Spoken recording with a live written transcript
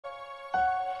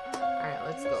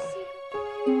let's go.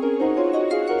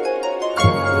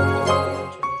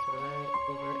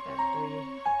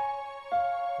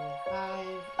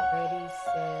 Ready,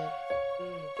 set,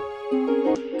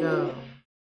 go.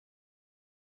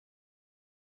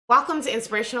 Welcome to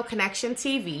Inspirational Connection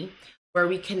TV, where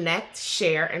we connect,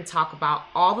 share, and talk about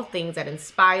all the things that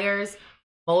inspires,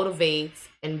 motivates,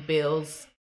 and builds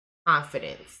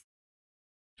confidence.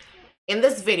 In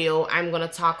this video, tonight I'm going to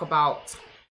talk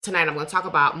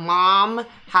about mom,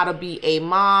 how to be a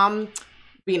mom,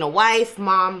 being a wife,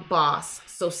 mom, boss.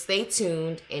 So stay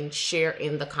tuned and share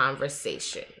in the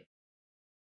conversation.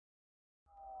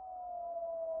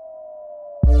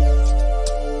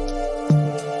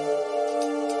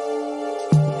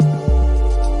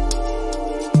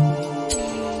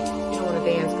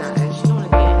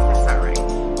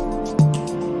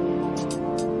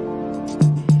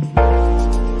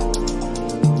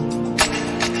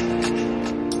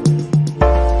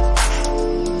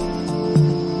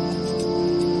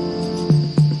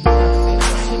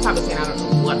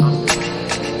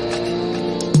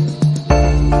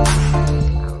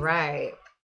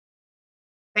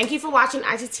 Thank you for watching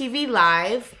IGTV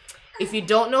Live. If you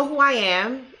don't know who I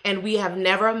am and we have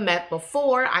never met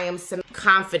before, I am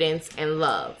confidence and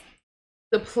love.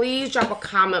 So please drop a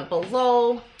comment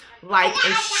below, like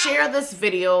and share this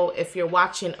video. If you're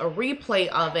watching a replay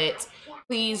of it,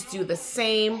 please do the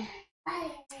same.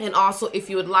 And also,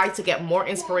 if you would like to get more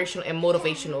inspirational and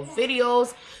motivational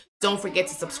videos, don't forget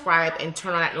to subscribe and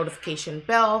turn on that notification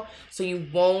bell so you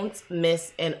won't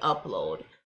miss an upload.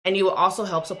 And you will also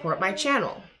help support my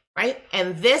channel, right?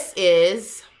 And this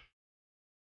is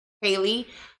Haley,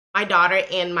 my daughter,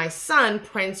 and my son,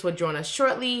 Prince, will join us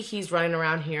shortly. He's running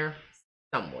around here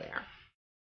somewhere.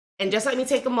 And just let me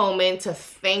take a moment to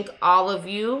thank all of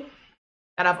you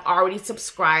that have already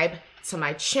subscribed to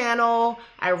my channel.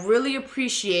 I really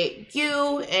appreciate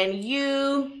you and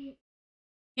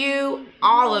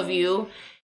all of you,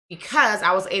 because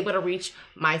I was able to reach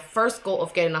my first goal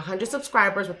of getting 100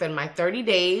 subscribers within my 30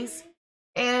 days.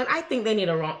 And I think they need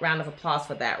a round of applause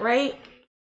for that, right?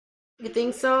 You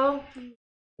think so?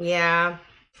 Yeah,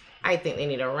 I think they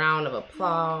need a round of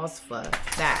applause for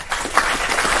that.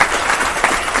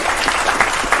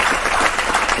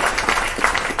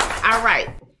 All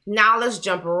right, now let's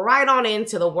jump right on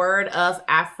into the word of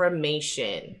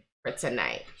affirmation for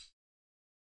tonight.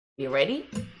 You ready?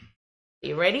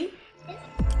 You ready?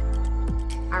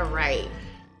 All right.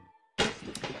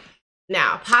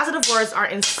 Now, positive words are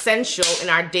essential in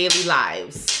our daily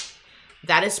lives.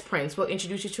 That is Prince. We'll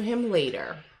introduce you to him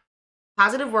later.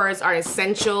 Positive words are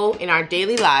essential in our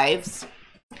daily lives,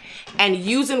 and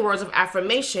using words of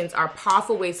affirmations are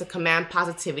powerful ways to command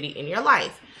positivity in your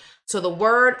life. So the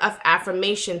word of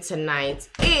affirmation tonight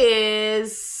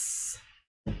is...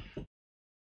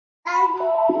 Are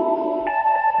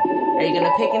you going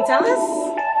to pick and tell us?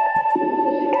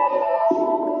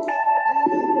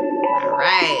 All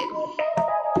right.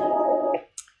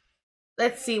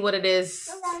 Let's see what it is.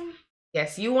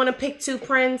 Yes, you want to pick two,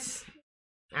 Prince?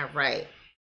 All right.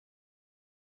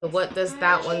 So what does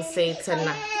that one say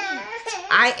tonight?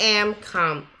 I am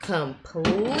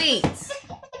complete.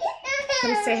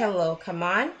 Come say hello. Come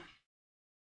on.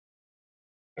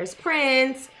 There's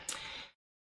Prince.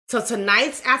 So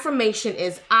tonight's affirmation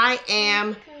is I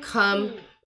am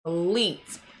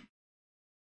complete.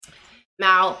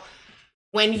 Now,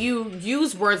 when you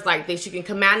use words like this, you can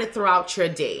command it throughout your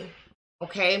day,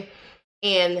 okay?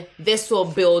 And this will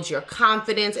build your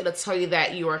confidence. It'll tell you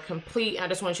that you are complete. I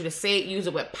just want you to say it, use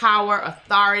it with power,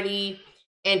 authority,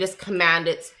 and just command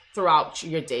it throughout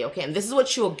your day, okay? And this is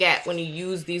what you'll get when you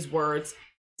use these words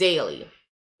daily.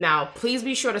 Now, please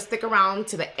be sure to stick around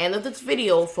to the end of this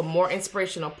video for more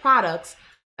inspirational products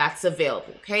that's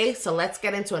available, okay? So let's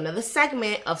get into another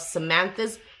segment of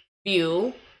Samantha's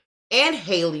view and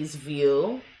Haley's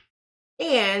view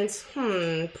and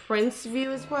Prince's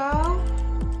view as well.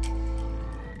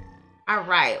 All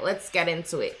right, let's get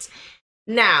into it.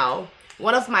 Now,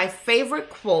 one of my favorite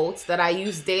quotes that I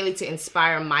use daily to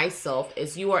inspire myself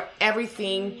is, "You are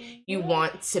everything you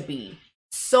want to be.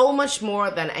 So much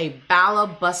more than a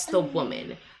ballabuster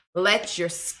woman. Let your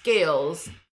skills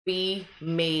be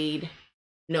made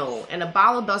known." And a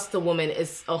ballabuster woman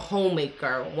is a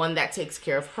homemaker, one that takes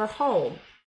care of her home.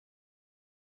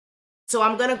 So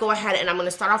I'm going to go ahead and I'm going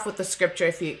to start off with the scripture.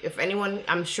 If anyone,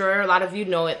 I'm sure a lot of you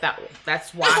know it,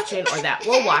 that's watching or that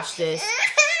will watch this.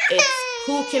 It's,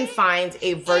 "Who can find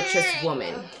a virtuous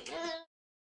woman?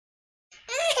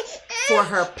 For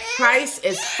her price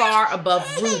is far above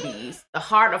rubies. The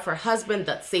heart of her husband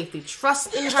doth safely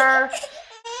trust in her."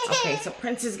 Okay, so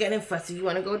Prince is getting fussy. You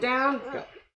want to go down? Go.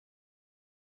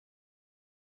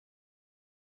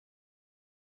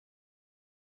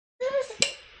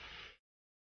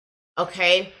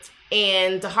 Okay,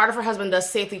 and the heart of her husband does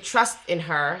safely trust in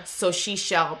her, so she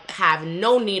shall have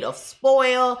no need of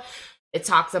spoil. It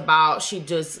talks about she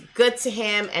does good to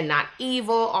him and not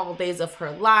evil all days of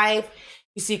her life.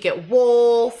 You seek it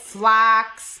wool,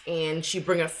 flax, and she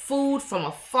bringeth food from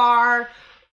afar.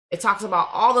 It talks about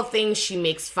all the things she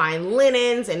makes, fine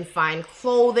linens and fine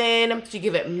clothing. She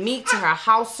giveth meat to her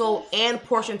household and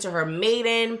portion to her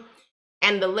maiden.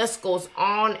 And the list goes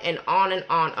on and on and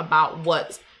on about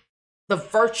what the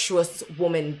virtuous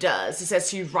woman does. It says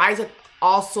she riseth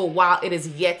also while it is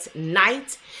yet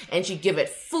night, and she giveth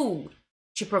food.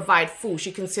 She provide food.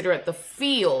 She considereth the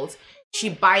field. She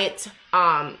buyeth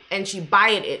and she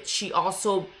buyeth it. She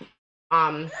also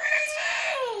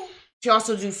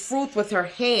do fruit with her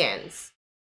hands,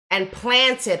 and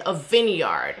planted a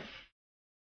vineyard.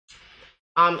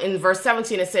 In verse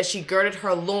 17 it says she girded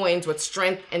her loins with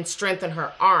strength and strengthened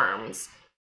her arms.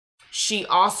 She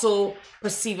also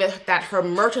perceiveth that her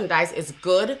merchandise is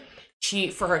good.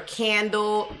 For her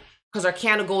candle, because her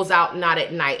candle goes out not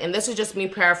at night. And this is just me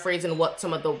paraphrasing what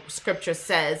some of the scripture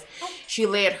says. She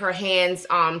laid her hands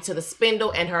to the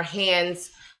spindle, and her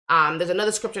hands, there's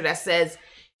another scripture that says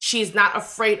she's not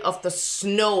afraid of the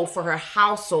snow for her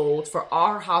household, for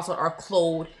all her household are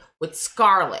clothed with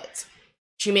scarlet.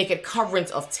 She maketh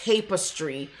coverings of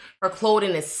tapestry. Her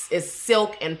clothing is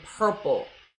silk and purple.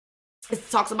 It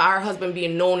talks about her husband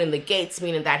being known in the gates,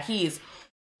 meaning that he is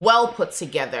well put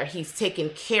together. He's taken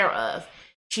care of.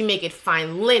 She maketh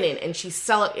fine linen, and she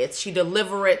selleth it. She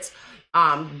delivereth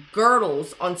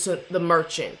girdles unto the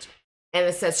merchant. And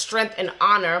it says strength and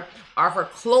honor are her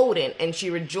clothing, and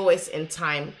she rejoice in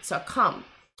time to come.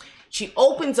 She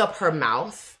opens up her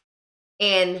mouth,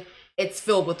 and it's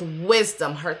filled with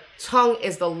wisdom. Her tongue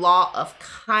is the law of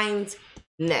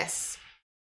kindness.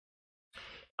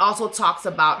 Also talks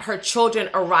about her children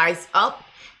arise up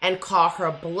and call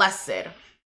her blessed.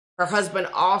 Her husband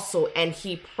also, and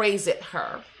he praiseth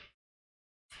her.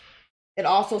 It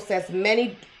also says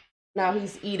many, now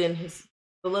he's eating,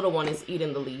 the little one is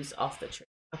eating the leaves off the tree.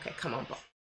 Okay, come on, Bo.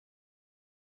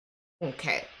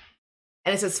 Okay.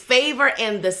 And it says favor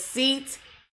and deceit.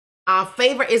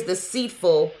 Favor is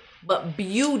deceitful, but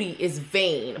beauty is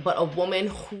vain. But a woman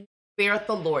who feareth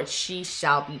the Lord, she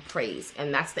shall be praised.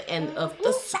 And that's the end of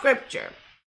the scripture.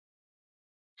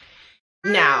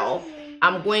 Now,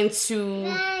 I'm going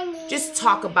to just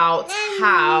talk about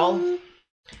how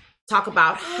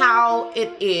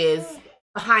it is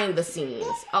behind the scenes.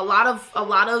 A lot of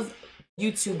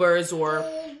YouTubers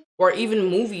or even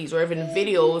movies or even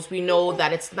videos, we know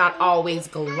that it's not always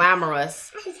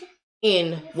glamorous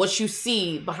in what you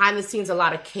see. Behind the scenes, a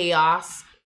lot of chaos.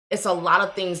 It's a lot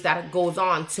of things that goes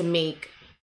on to make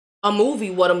a movie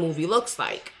what a movie looks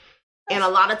like. And a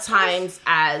lot of times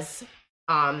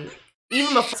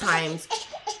even before times,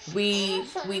 we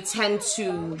tend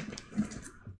to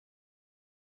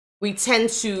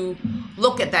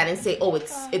look at that and say, oh,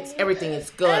 it's everything is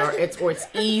good, or it's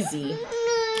easy,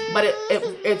 but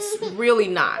it's really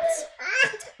not.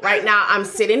 Right now I'm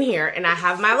sitting here and I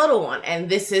have my little one, and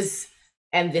this is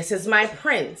my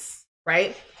prince,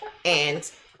 right?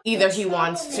 And either he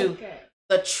wants to,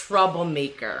 the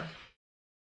troublemaker,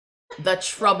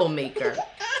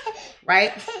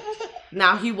 right?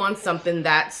 Now he wants something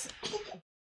that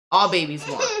all babies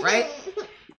want, right?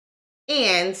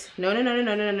 And no.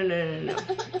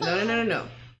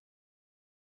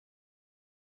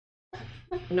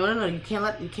 You can't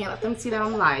let them see that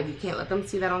on live. You can't let them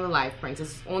see that on the live, Prince.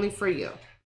 It's only for you.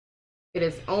 It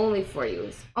is only for you.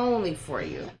 It's only for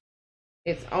you.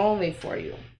 It's only for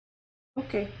you.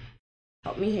 Okay.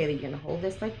 Help me here. You're gonna hold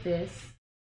this like this.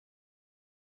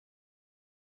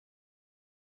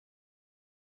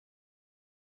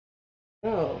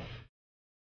 Oh.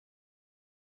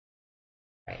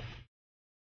 Right.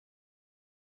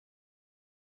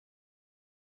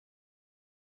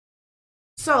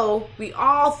 So we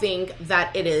all think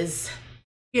that it is,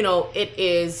 it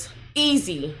is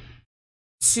easy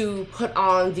to put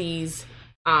on these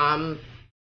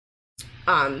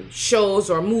shows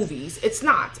or movies. It's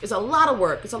not. It's a lot of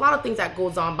work. It's a lot of things that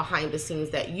goes on behind the scenes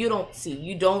that you don't see.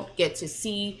 You don't get to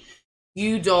see.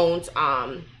 You don't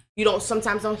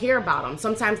sometimes don't hear about them.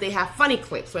 Sometimes they have funny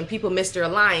clips when people miss their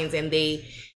lines, and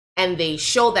they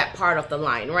show that part of the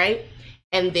line, right?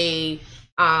 And they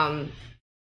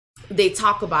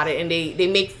talk about it, and they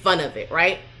make fun of it,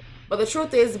 right? But the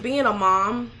truth is, being a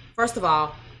mom, first of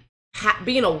all,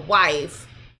 being a wife,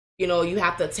 you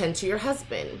have to attend to your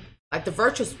husband. Like the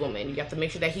virtuous woman, you have to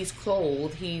make sure that he's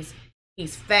clothed, he's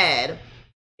fed.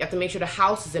 You have to make sure the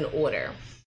house is in order,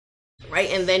 right?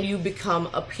 And then you become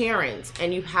a parent,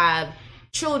 and you have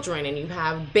children and you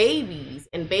have babies,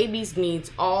 and babies need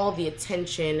all the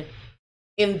attention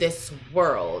in this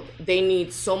world. They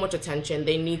need so much attention.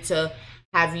 They need to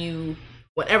have you,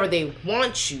 whenever they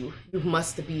want you, you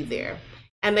must be there.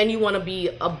 And then you want to be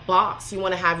a boss. You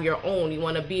want to have your own. You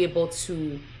want to be able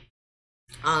to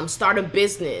start a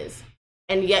business,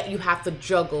 and yet you have to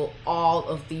juggle all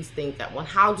of these things at once.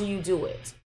 How do you do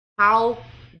it? How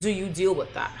do you deal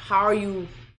with that? How are you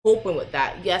coping with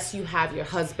that? Yes, you have your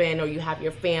husband or you have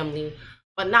your family,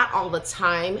 but not all the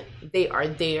time they are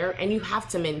there, and you have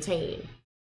to maintain.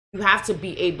 You have to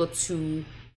be able to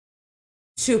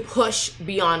push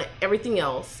beyond everything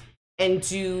else and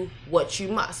do what you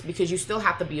must, because you still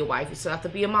have to be a wife, you still have to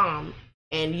be a mom,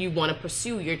 and you want to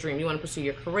pursue your dream, you want to pursue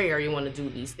your career, you want to do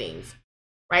these things,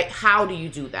 right? How do you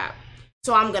do that?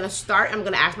 So I'm going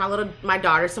to ask my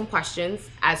daughter some questions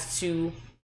as to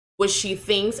what she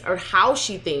thinks or how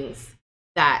she thinks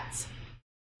that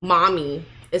mommy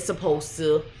is supposed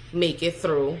to make it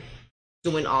through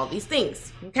doing all these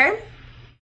things, okay?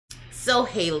 So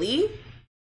Haley,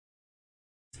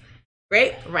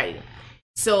 great, right.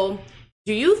 So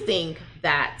do you think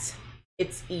that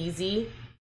it's easy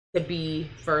to be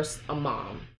first a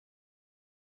mom?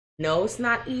 No, it's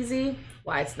not easy.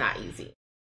 Why it's not easy?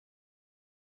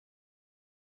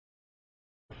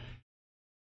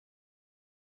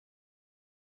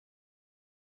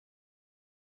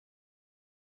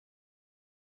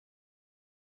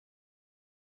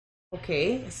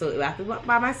 Okay, so I have to work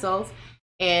by myself.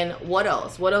 And what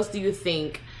else? What else do you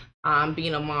think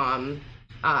being a mom,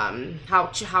 how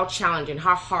challenging,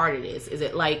 how hard it is? Is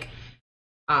it like,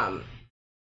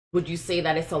 would you say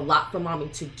that it's a lot for mommy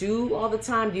to do all the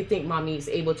time? Do you think mommy is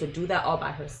able to do that all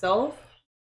by herself?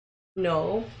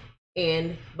 No.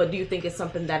 But do you think it's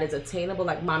something that is attainable,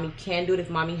 like mommy can do it if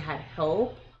mommy had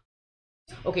help?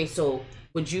 Okay, so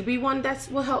would you be one that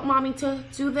will help mommy to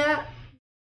do that?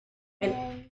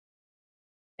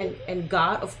 And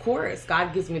God, of course,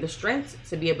 God gives me the strength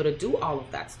to be able to do all of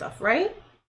that stuff, right?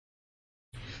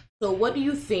 So what do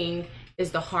you think is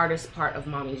the hardest part of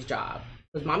mommy's job?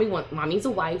 Because mommy's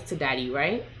a wife to daddy,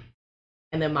 right?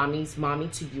 And then mommy's mommy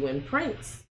to you and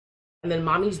Prince. And then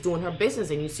mommy's doing her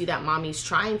business, and you see that mommy's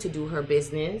trying to do her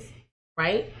business,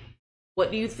 right?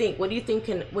 What do you think? What do you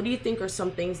think are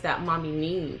some things that mommy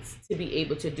needs to be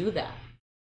able to do that?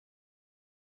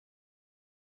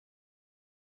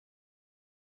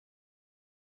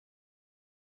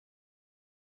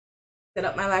 Set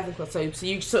up my live.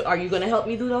 So are you gonna help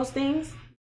me do those things?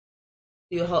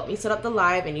 You help me set up the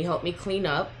live, and you help me clean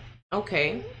up,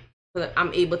 okay? So that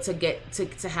I'm able to get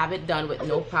to have it done with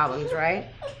no problems, right?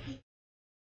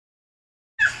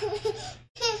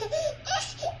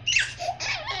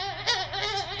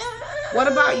 What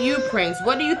about you, Prince?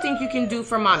 What do you think you can do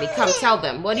for mommy? Come, tell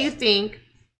them. What do you think?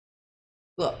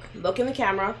 Look in the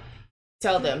camera.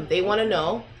 Tell them. They want to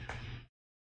know.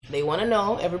 They want to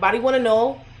know. Everybody want to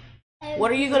know.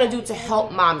 What are you going to do to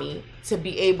help mommy to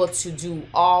be able to do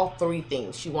all three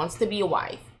things? She wants to be a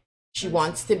wife. She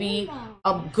wants to be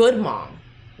a good mom,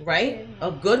 right? A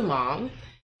good mom.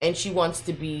 And she wants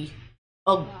to be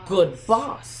a good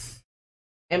boss.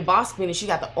 And boss meaning she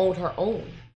got to own her own.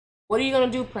 What are you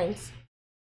going to do, Prince?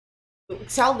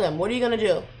 Tell them. What are you going to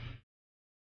do?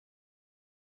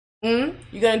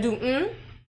 You going to do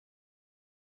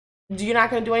You're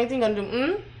not going to do anything? Going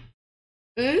to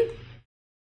do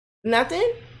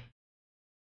Nothing?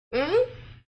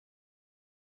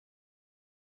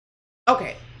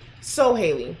 Okay. So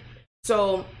Haley,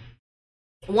 so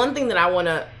one thing that I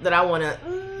wanna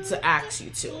to ask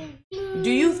you do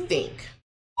you think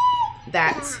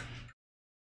that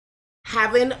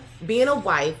being a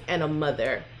wife and a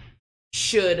mother,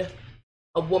 should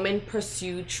a woman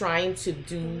pursue trying to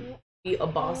be a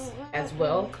boss as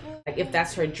well? Like if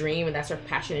that's her dream and that's her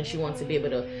passion and she wants to be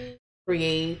able to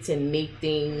create and make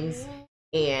things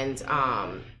and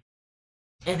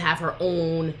have her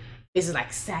own business,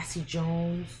 like Sassy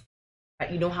Jones.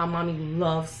 Like, you know how mommy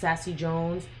loves Sassy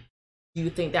Jones? Do you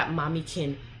think that mommy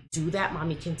can do that?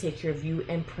 Mommy can take care of you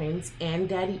and Prince and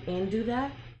daddy and do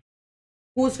that?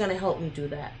 Who's gonna help me do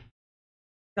that?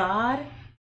 God?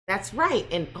 That's right.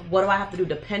 And what do I have to do?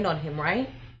 Depend on him, right?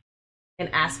 And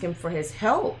ask him for his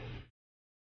help,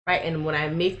 right? And when I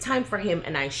make time for him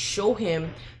and I show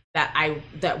him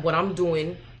that what I'm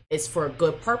doing is for a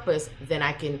good purpose, then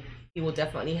he will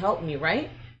definitely help me,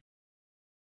 right?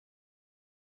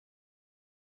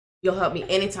 You'll help me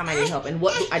anytime I need help. And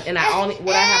what I have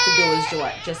to do is do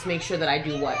what? Just make sure that I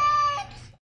do what?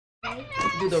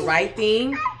 Do the right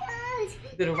thing.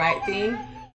 Do the right thing.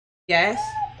 Yes.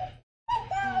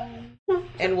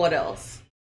 And what else?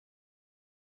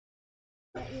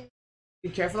 be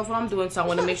careful of what I'm doing. So I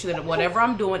want to make sure that whatever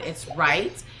I'm doing, it's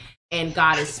right and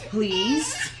God is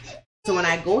pleased. So when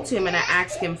I go to him and I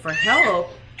ask him for help,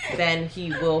 then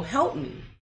he will help me,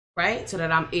 right? So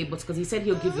that I'm able to, because he said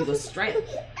he'll give you the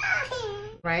strength,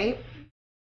 right?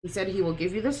 He said he will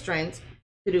give you the strength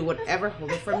to do whatever.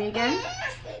 Hold it for me again.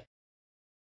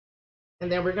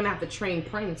 And then we're going to have to train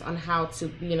Prince on how to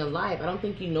be in a live. I don't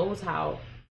think he knows how.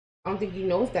 I don't think he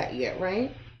knows that yet,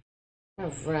 right?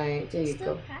 All right, there you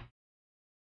go.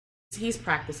 He's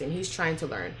practicing. He's trying to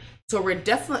learn. So we're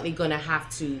definitely going to have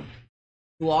to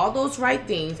do all those right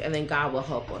things, and then God will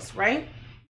help us, right?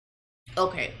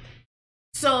 Okay.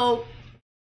 So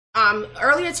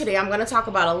earlier today, I'm going to talk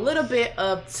about a little bit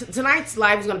of tonight's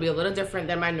live is going to be a little different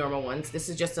than my normal ones. This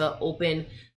is just an open.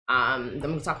 I'm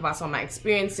going to talk about some of my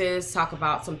experiences, talk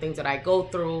about some things that I go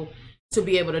through to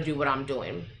be able to do what I'm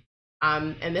doing.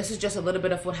 And this is just a little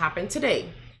bit of what happened today.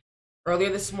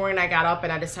 Earlier this morning, I got up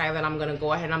and I decided that I'm going to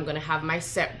go ahead and I'm going to have my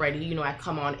set ready. You know, I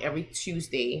come on every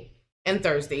Tuesday and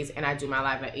Thursdays and I do my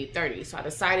live at 8:30. So I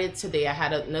decided today I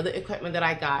had another equipment that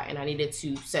I got and I needed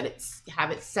to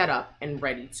have it set up and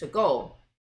ready to go.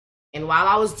 And while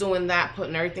I was doing that,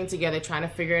 putting everything together, trying to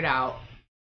figure it out,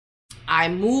 I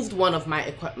moved one of my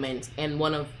equipment and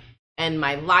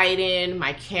my lighting,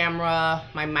 my camera,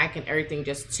 my mic and everything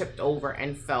just tipped over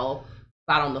and fell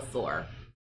flat on the floor.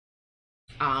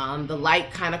 The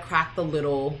light kind of cracked a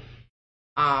little,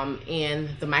 and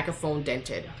the microphone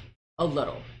dented a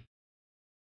little.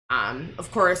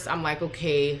 Of course, I'm like,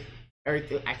 okay,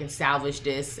 everything, I can salvage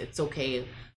this. It's okay.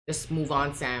 Just move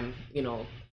on, Sam. You know,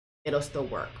 it'll still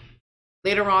work.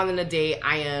 Later on in the day,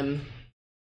 I'm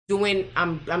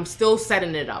still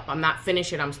setting it up. I'm not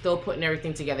finished it. I'm still putting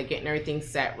everything together, getting everything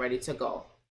set, ready to go.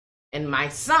 And my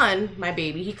son, my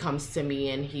baby, he comes to me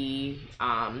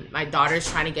and my daughter's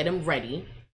trying to get him ready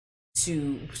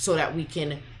so that we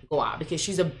can go out, because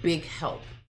she's a big help.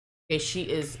 Okay, she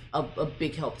is a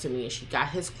big help to me. And she got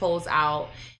his clothes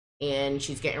out and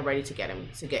she's getting ready to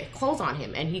get clothes on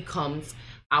him. And he comes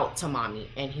out to mommy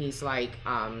and he's like,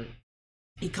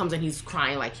 he comes and he's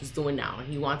crying like he's doing now. And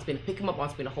he wants me to pick him up,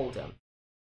 wants me to hold him.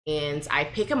 And I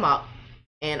pick him up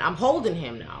and I'm holding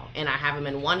him now. And I have him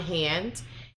in one hand.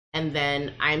 And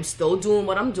then I'm still doing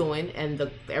what I'm doing, and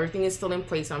everything is still in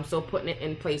place. I'm still putting it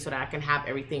in place so that I can have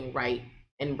everything right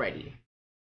and ready.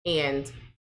 And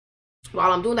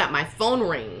while I'm doing that, my phone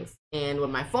rings. And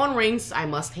when my phone rings, I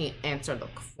must answer the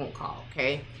phone call,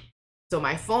 okay? So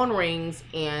my phone rings,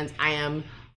 and I am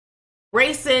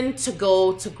racing to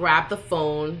go to grab the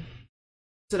phone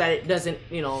so that it doesn't,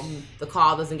 you know, the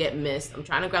call doesn't get missed. I'm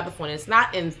trying to grab the phone. It's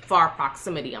not in far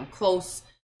proximity. I'm close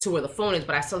to where the phone is,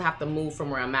 but I still have to move from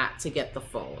where I'm at to get the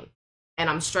phone. And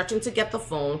I'm stretching to get the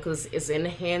phone because it's in the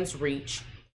hand's reach.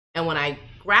 And when I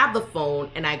grab the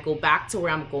phone and I go back to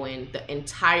where I'm going, and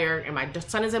my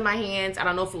son is in my hands. I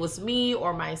don't know if it was me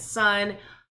or my son,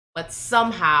 but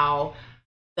somehow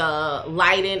the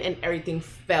lighting and everything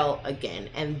fell again.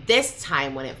 And this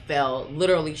time when it fell,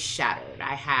 literally shattered.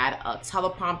 I had a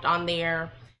teleprompt on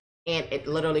there and it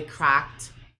literally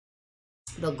cracked.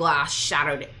 The glass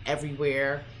shattered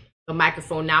everywhere. The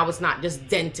microphone now is not just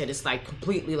dented, it's like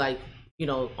completely like, you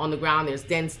know, on the ground. There's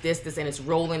dents, this, and it's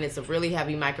rolling. It's a really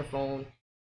heavy microphone.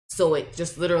 So it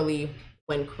just literally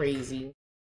went crazy.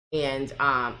 And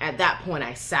at that point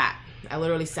I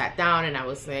literally sat down and I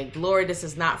was like, Lord, this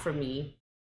is not for me.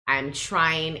 I'm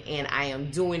trying and I am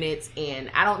doing it.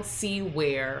 And I don't see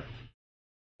where,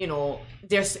 you know,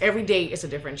 there's every day it's a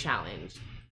different challenge.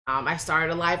 I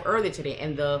started a live earlier today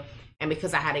and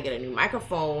because I had to get a new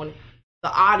microphone,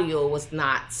 the audio was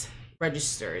not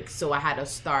registered. So I had to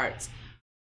start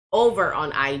over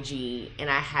on IG and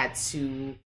I had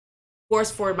to force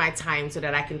forward my time so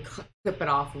that I can clip it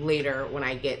off later when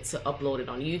I get to upload it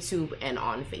on YouTube and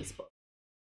on Facebook.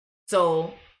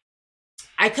 So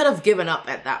I could have given up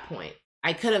at that point.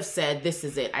 I could have said, this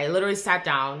is it. I literally sat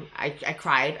down. I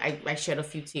cried. I shed a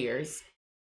few tears.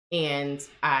 And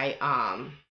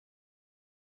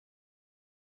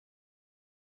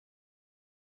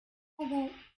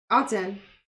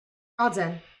All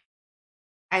done.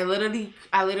 I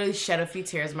literally shed a few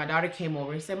tears. My daughter came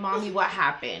over and said, Mommy, what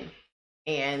happened?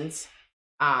 And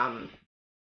all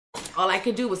I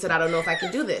could do was said, I don't know if I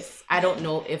can do this. I don't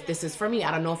know if this is for me.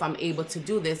 I don't know if I'm able to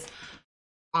do this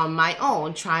on my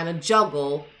own, trying to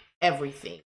juggle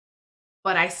everything.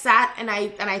 But I sat and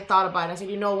I thought about it. I said,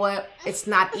 you know what? It's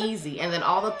not easy. And then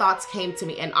all the thoughts came to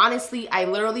me. And honestly, I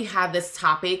literally had this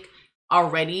topic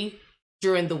already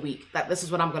during the week that this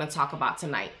is what I'm going to talk about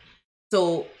tonight.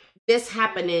 So this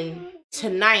happening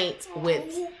tonight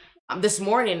with this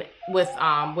morning with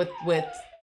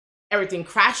everything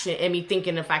crashing and me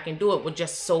thinking if I can do it would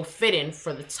just so fit in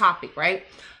for the topic, right?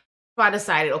 So I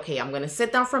decided, okay, I'm going to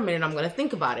sit down for a minute. I'm going to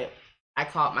think about it. I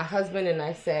called my husband and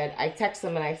I texted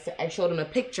him and I showed him a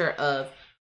picture of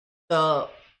the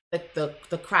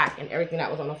crack and everything that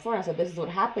was on the floor. I said, this is what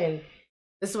happened.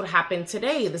 This is what happened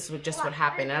today. This is just what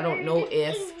happened. And I don't know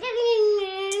if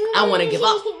I want to give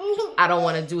up. I don't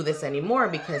want to do this anymore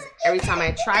because every time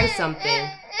I try something,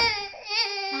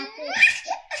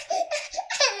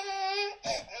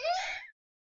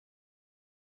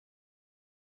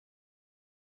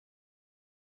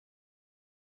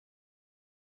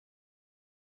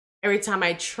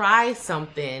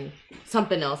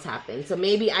 something else happens. So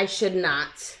maybe I should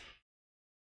not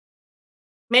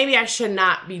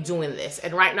be doing this.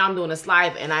 And right now I'm doing this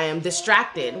live and I am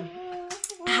distracted.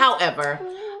 However,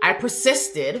 I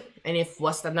persisted. And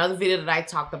what's another video that I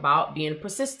talked about, being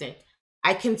persistent.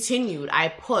 I continued, I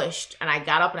pushed, and I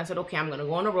got up and I said, okay, I'm going to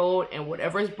go on the road and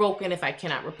whatever is broken, if I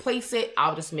cannot replace it,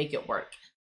 I'll just make it work.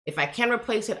 If I can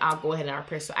replace it, I'll go ahead and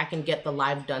repair so I can get the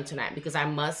live done tonight because I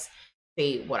must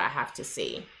say what I have to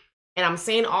say. And I'm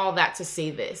saying all that to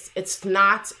say this. It's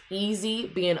not easy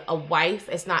being a wife.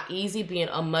 It's not easy being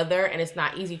a mother. And it's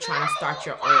not easy trying to start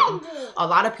your own. A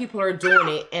lot of people are doing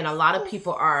it. And a lot of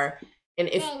people are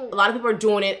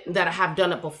doing it that have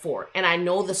done it before. And I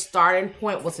know the starting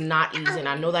point was not easy. And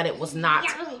I know that it was not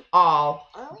all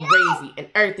crazy. And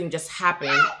everything just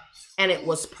happened. And it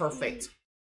was perfect.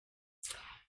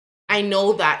 I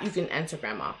know that you can answer,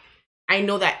 Grandma. I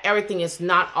know that everything is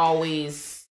not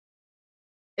always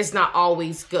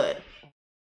good.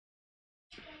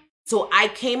 So I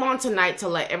came on tonight to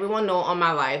let everyone know on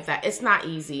my live that it's not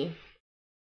easy.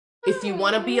 If you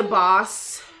want to be a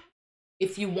boss,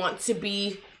 if you want to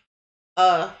be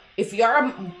if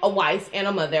you're a wife and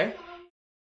a mother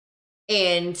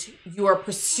and you are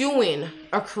pursuing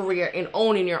a career and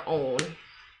owning your own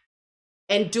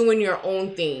and doing your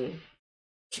own thing,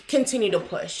 continue to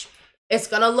push. It's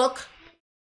gonna look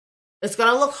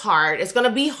hard. It's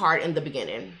gonna be hard in the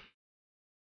beginning.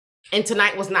 And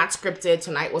tonight was not scripted.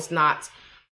 Tonight was not,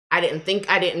 I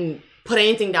didn't put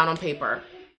anything down on paper.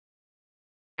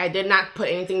 I did not put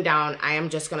anything down. I am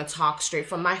just gonna talk straight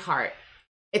from my heart.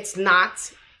 It's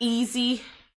not easy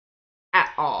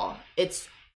at all. It's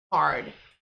hard.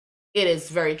 It is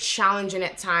very challenging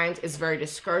at times. It's very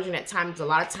discouraging at times. A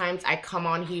lot of times I come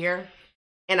on here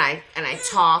and I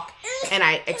talk and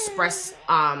I express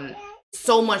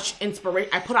so much inspiration.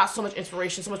 I put out so much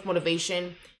inspiration, so much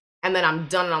motivation, and then I'm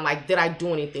done and I'm like, did I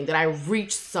do anything? Did I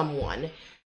reach someone?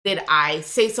 Did I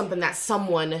say something that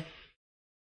someone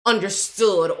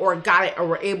understood or got it or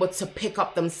were able to pick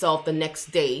up themselves the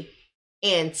next day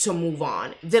and to move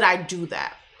on? Did I do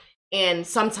that? And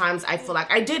sometimes I feel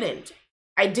like I didn't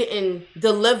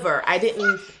deliver. I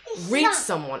didn't reach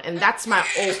someone. And that's my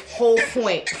whole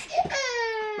point.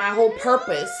 My whole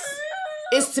purpose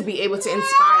is to be able to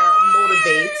inspire,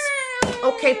 motivate.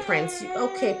 Okay, Prince.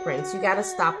 Okay, Prince. You gotta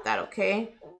stop that,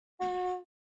 okay?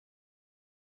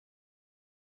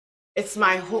 It's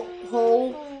my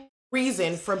whole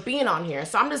reason for being on here.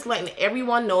 So I'm just letting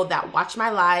everyone know that watch my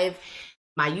live,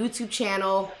 my YouTube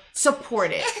channel,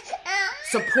 support it.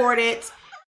 Support it,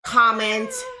 comment,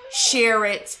 share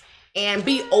it, and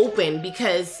be open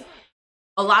because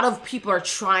a lot of people are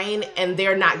trying and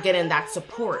they're not getting that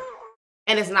support.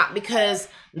 And it's not because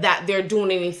that they're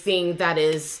doing anything that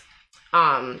is,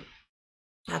 how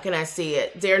can I say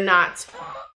it? They're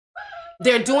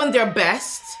doing their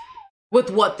best with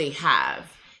what they have.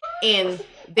 And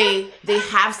they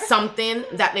have something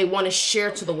that they want to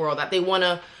share to the world, that they want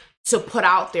to put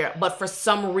out there. But for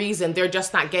some reason, they're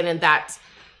just not getting that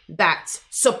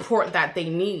support that they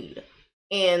need.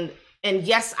 And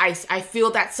yes, I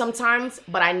feel that sometimes,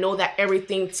 but I know that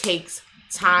everything takes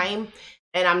time.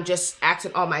 And I'm just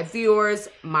asking all my viewers,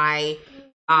 my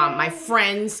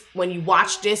friends, when you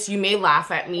watch this, you may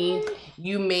laugh at me.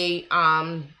 You may,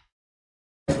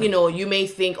 you may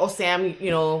think, oh, Sam,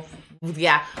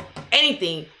 yeah,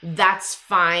 anything, that's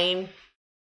fine.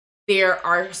 There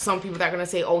are some people that are going to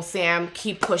say, oh, Sam,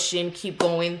 keep pushing, keep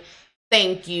going.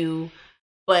 Thank you.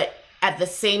 But at the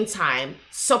same time,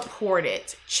 support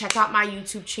it. Check out my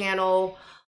YouTube channel,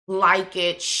 like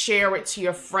it, share it to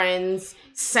your friends,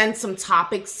 send some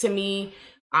topics to me,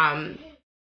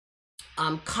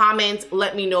 comment,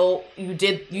 let me know you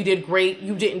did great,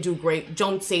 you didn't do great.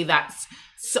 Don't say that.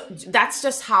 So that's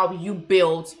just how you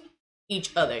build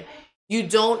each other. You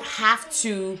don't have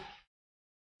to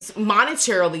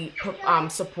monetarily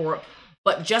support,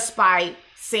 but just by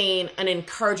saying an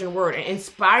encouraging word, an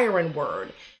inspiring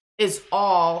word is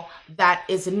all that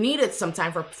is needed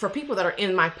sometimes for people that are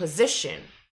in my position.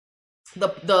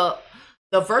 The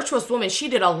virtuous woman, she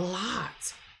did a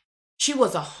lot. She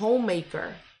was a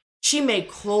homemaker. She made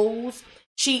clothes.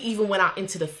 She even went out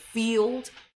into the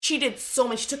field. She did so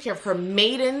much. She took care of her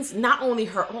maidens, not only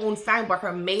her own family, but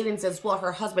her maidens as well,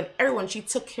 her husband, everyone. She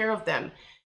took care of them.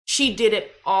 She did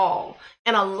it all.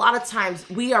 And a lot of times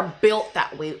we are built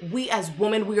that way. We as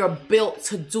women, we are built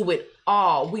to do it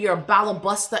all. We are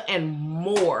balabusta and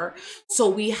more. So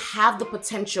we have the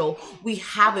potential. We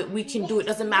have it. We can do it.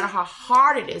 Doesn't matter how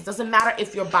hard it is. Doesn't matter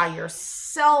if you're by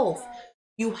yourself.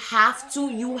 You have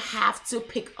to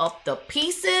pick up the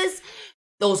pieces.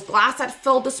 Those glass that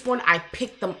fell this morning, I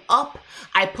picked them up.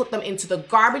 I put them into the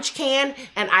garbage can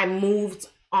and I moved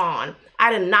on. I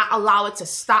did not allow it to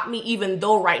stop me, even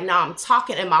though right now I'm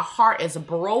talking and my heart is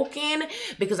broken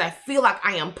because I feel like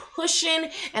I am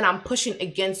pushing and I'm pushing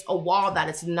against a wall that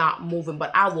is not moving, but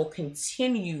I will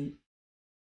continue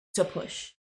to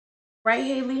push. Right,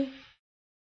 Haley?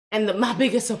 And my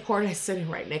biggest supporter is sitting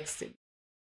right next to me.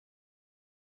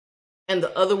 And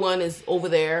the other one is over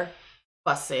there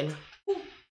fussing.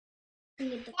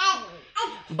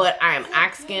 But I am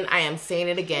asking, I am saying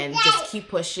it again, just keep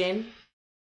pushing.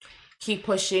 Keep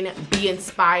pushing, be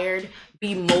inspired,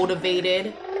 be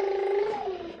motivated.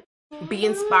 Be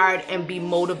inspired and be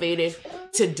motivated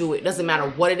to do it. Doesn't matter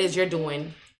what it is you're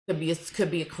doing. Could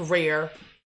be a career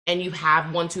and you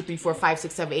have 1, 2, 3, 4, 5,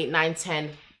 6, 7, 8, 9,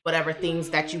 10, whatever things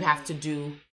that you have to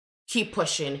do. Keep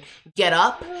pushing. Get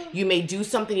up. You may do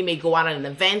something. You may go out on an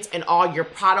event and all your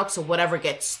products or whatever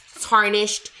gets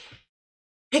tarnished.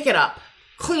 Pick it up.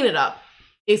 Clean it up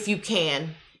if you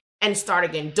can and start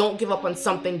again. Don't give up on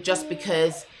something just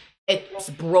because it's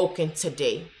broken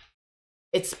today.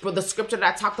 It's for the scripture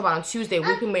that I talked about on Tuesday.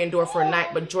 Weeping may endure for a night,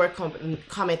 but joy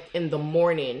cometh in the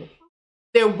morning.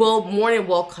 Morning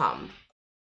will come.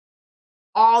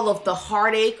 All of the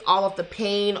heartache, all of the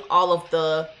pain, all of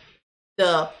the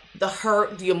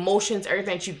hurt, the emotions,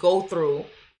 everything that you go through,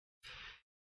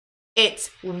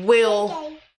 it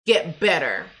will get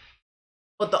better.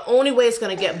 But the only way it's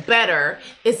going to get better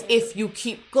is if you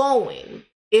keep going.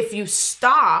 If you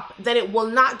stop, then it will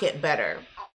not get better.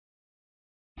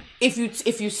 If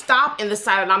you stop and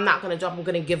decide I'm not going to jump, I'm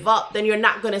going to give up, then you're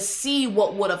not going to see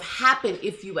what would have happened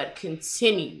if you had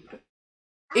continued.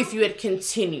 If you had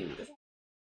continued.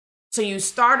 So you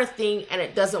start a thing and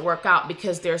it doesn't work out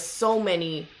because there's so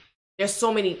many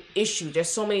issues, there's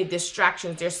so many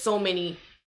distractions, there's so many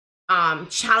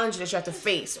challenges that you have to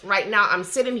face. Right now I'm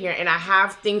sitting here and I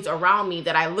have things around me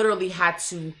that I literally had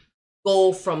to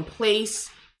go from place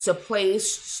to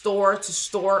place, store to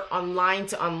store, online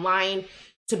to online,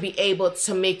 to be able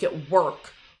to make it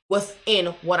work within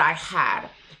what I had.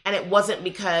 And it wasn't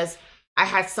because I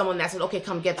had someone that said, okay,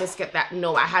 come get this, get that.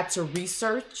 No, I had to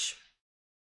research.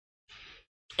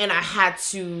 And I had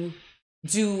to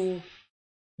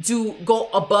go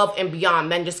above and beyond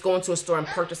than just going to a store and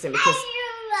purchasing, because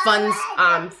funds,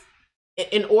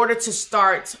 in order to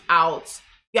start out,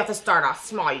 you have to start off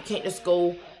small. You can't just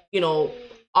go,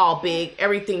 all big.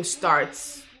 Everything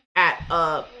starts at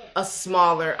a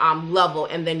smaller level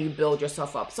and then you build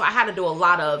yourself up. So I had to do a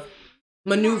lot of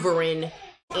maneuvering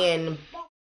and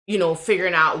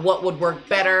figuring out what would work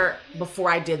better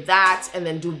before I did that, and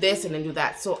then do this and then do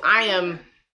that. So I am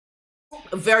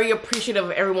very appreciative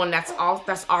of everyone that's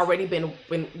already been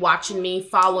watching me,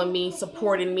 following me,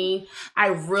 supporting me. I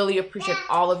really appreciate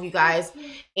all of you guys,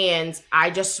 and I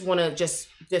just want to just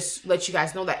let you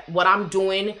guys know that what I'm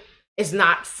doing is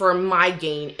not for my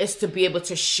gain. It's to be able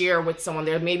to share with someone.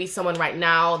 There may be someone right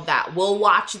now that will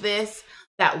watch this,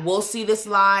 that will see this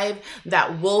live,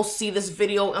 that will see this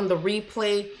video on the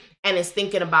replay, and is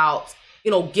thinking about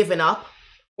giving up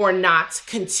or not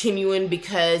continuing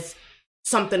because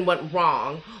something went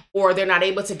wrong, or they're not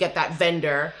able to get that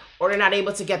vendor, or they're not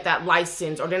able to get that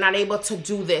license, or they're not able to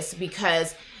do this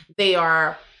because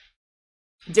they're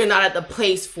not at the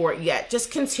place for it yet.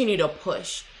 Just continue to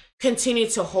push, continue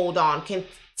to hold on,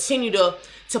 continue to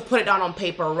put it down on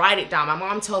paper, write it down. My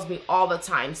mom tells me all the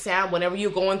time, Sam, whenever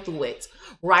you're going through it,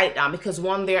 write it down, because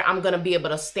one day I'm going to be able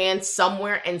to stand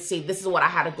somewhere and say, this is what I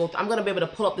had to go through. I'm going to be able to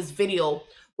pull up this video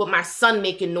with my son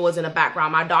making noise in the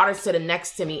background, my daughter sitting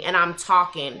next to me, and I'm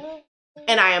talking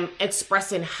and I am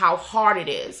expressing how hard it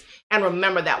is. And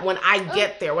remember that when I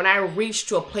get there, when I reach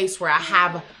to a place where I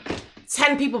have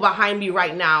 10 people behind me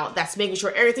right now that's making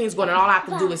sure everything's going and all I have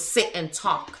to do is sit and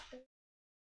talk,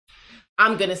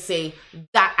 I'm going to say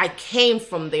that I came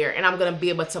from there, and I'm going to be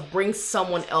able to bring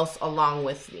someone else along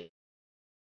with me.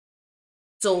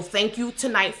 So thank you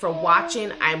tonight for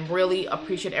watching. I really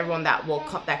appreciate everyone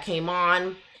that came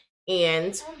on,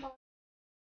 and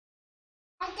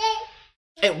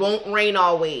It won't rain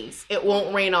always. It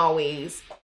won't rain always.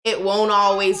 It won't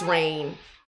always rain.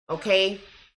 Okay?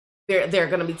 There are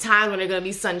going to be times when there's going to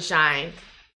be sunshine.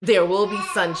 There will be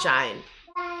sunshine.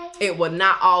 It will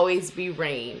not always be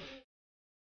rain.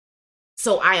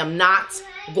 So I am not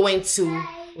going to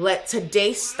let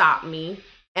today stop me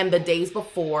and the days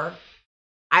before.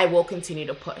 I will continue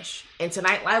to push. And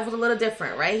tonight live was a little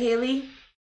different, right, Haley? Do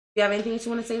you have anything that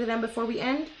you want to say to them before we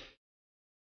end?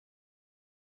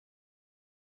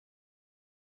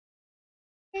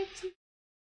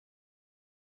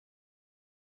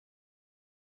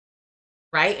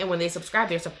 Right? And when they subscribe,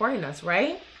 they're supporting us,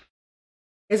 right?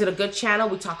 Is it a good channel?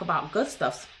 We talk about good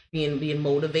stuff, being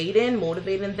motivating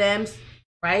them,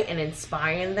 right? And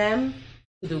inspiring them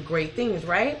to do great things,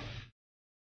 right?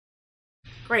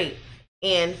 Great.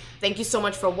 And thank you so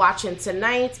much for watching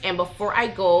tonight. And before I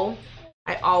go,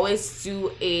 I always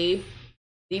do leave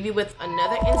you with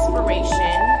another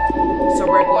inspiration. So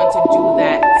we're going to do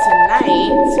that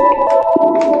tonight.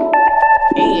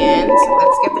 And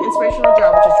let's get the inspirational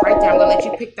jar, which is right there. I'm going to let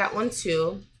you pick that one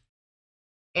too.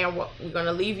 And we're going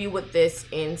to leave you with this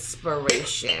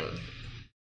inspiration.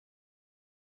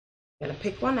 I'm going to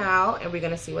pick one out and we're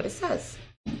going to see what it says.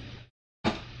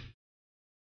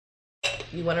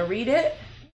 You want to read it?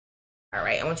 All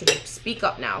right, I want you to speak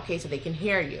up now, okay, so they can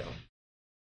hear you.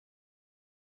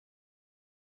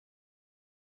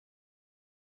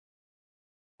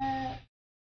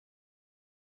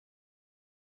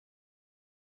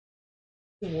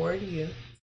 Toward you.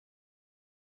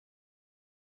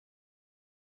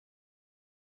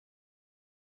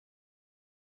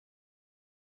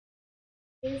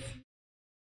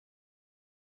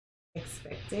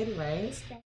 Expected, right?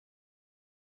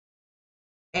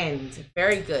 And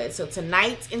very good. So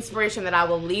tonight's inspiration that I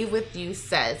will leave with you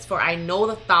says, "For I know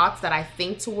the thoughts that I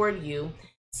think toward you,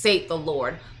 saith the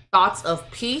Lord, thoughts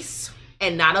of peace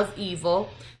and not of evil,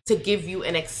 to give you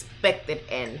an expected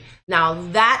end." Now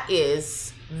that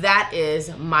is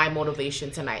my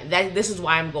motivation tonight. This is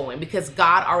why I'm going, because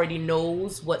God already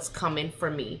knows what's coming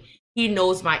for me. He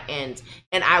knows my end,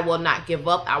 and I will not give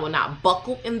up. I will not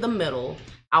buckle in the middle.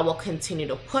 I will continue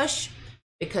to push,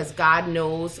 because God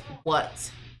knows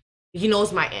He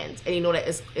knows my end, and He knows that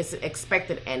it's an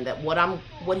expected end. That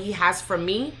what He has for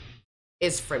me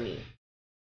is for me.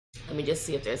 Let me just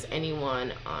see if there's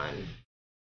anyone on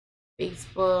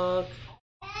Facebook.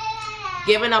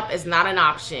 Giving up is not an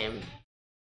option.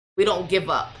 We don't give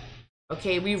up.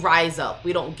 Okay, we rise up.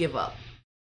 We don't give up.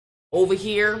 Over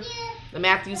here, the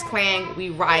Matthews clan, we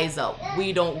rise up.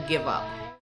 We don't give up.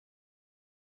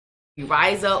 We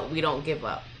rise up. We don't give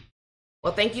up.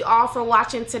 Well, thank you all for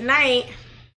watching tonight.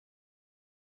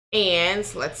 And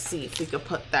let's see if we could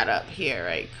put that up here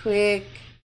right quick.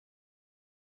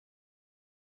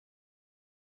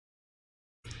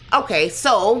 Okay,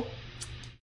 so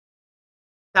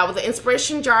that was the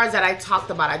inspiration jars that I talked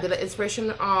about. I did an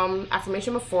inspiration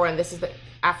affirmation before, and this is the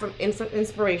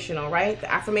inspirational, right?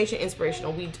 The affirmation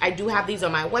inspirational. I do have these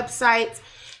on my website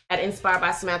at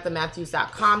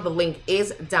inspiredbysamanthamatthews.com. The link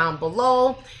is down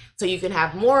below, so you can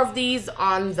have more of these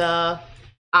on the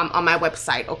on my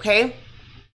website, okay?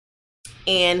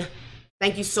 And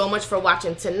thank you so much for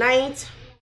watching tonight.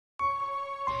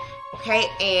 Okay,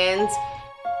 and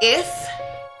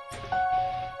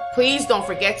please don't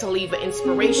forget to leave an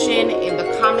inspiration in the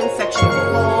comment section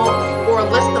below, or a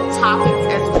list of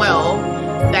topics as well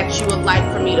that you would like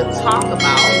for me to talk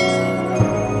about.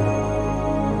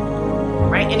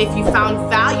 Right? And if you found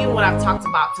value in what I've talked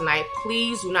about tonight,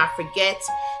 please do not forget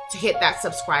to hit that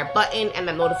subscribe button and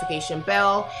the notification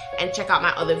bell, and check out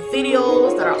my other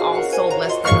videos that are also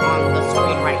listed on the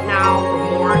screen right now for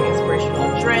more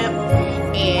inspirational drip.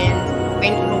 And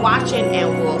thank you for watching,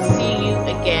 and we'll see you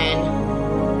again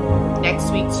next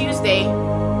week, Tuesday.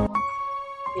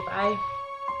 Bye.